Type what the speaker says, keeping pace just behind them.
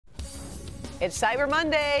It's Cyber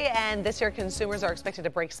Monday, and this year consumers are expected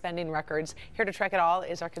to break spending records. Here to track it all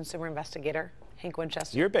is our consumer investigator, Hank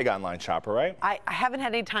Winchester. You're a big online shopper, right? I haven't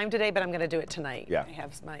had any time today, but I'm going to do it tonight. Yeah. I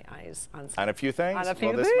have my eyes on a few things? On a few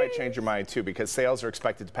well, this things. might change your mind, too, because sales are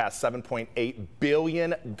expected to pass $7.8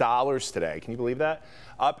 billion today. Can you believe that?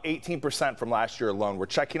 Up 18% from last year alone. We're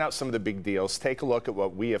checking out some of the big deals. Take a look at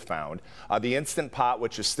what we have found. The Instant Pot,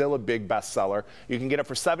 which is still a big bestseller. You can get it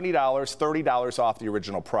for $70, $30 off the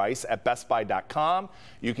original price. At BestBuy.com,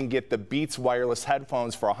 you can get the Beats wireless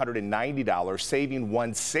headphones for $190, saving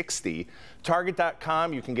 $160.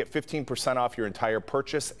 Target.com, you can get 15% off your entire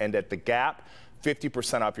purchase. And at The Gap,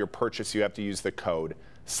 50% off your purchase. You have to use the code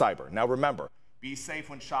CYBER. Now remember, be safe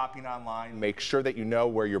when shopping online. Make sure that you know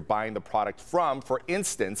where you're buying the product from. For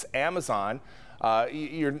instance, Amazon,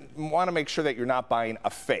 you want to make sure that you're not buying a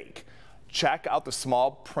fake. Check out the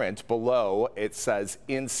small print below. It says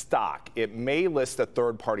in stock. It may list a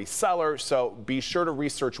third-party seller, so be sure to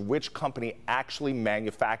research which company actually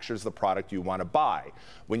manufactures the product you want to buy.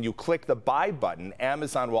 When you click the buy button,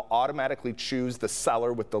 Amazon will automatically choose the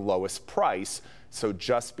seller with the lowest price, so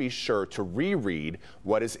just be sure to reread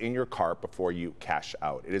what is in your cart before you cash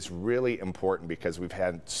out. It is really important because we've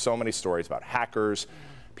had so many stories about hackers,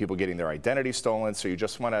 people getting their identity stolen, so you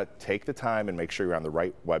just want to take the time and make sure you're on the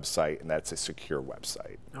right website, and that's a secure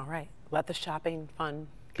website. All right. Let the shopping fun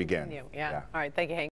begin. continue. Yeah. All right. Thank you, Hank.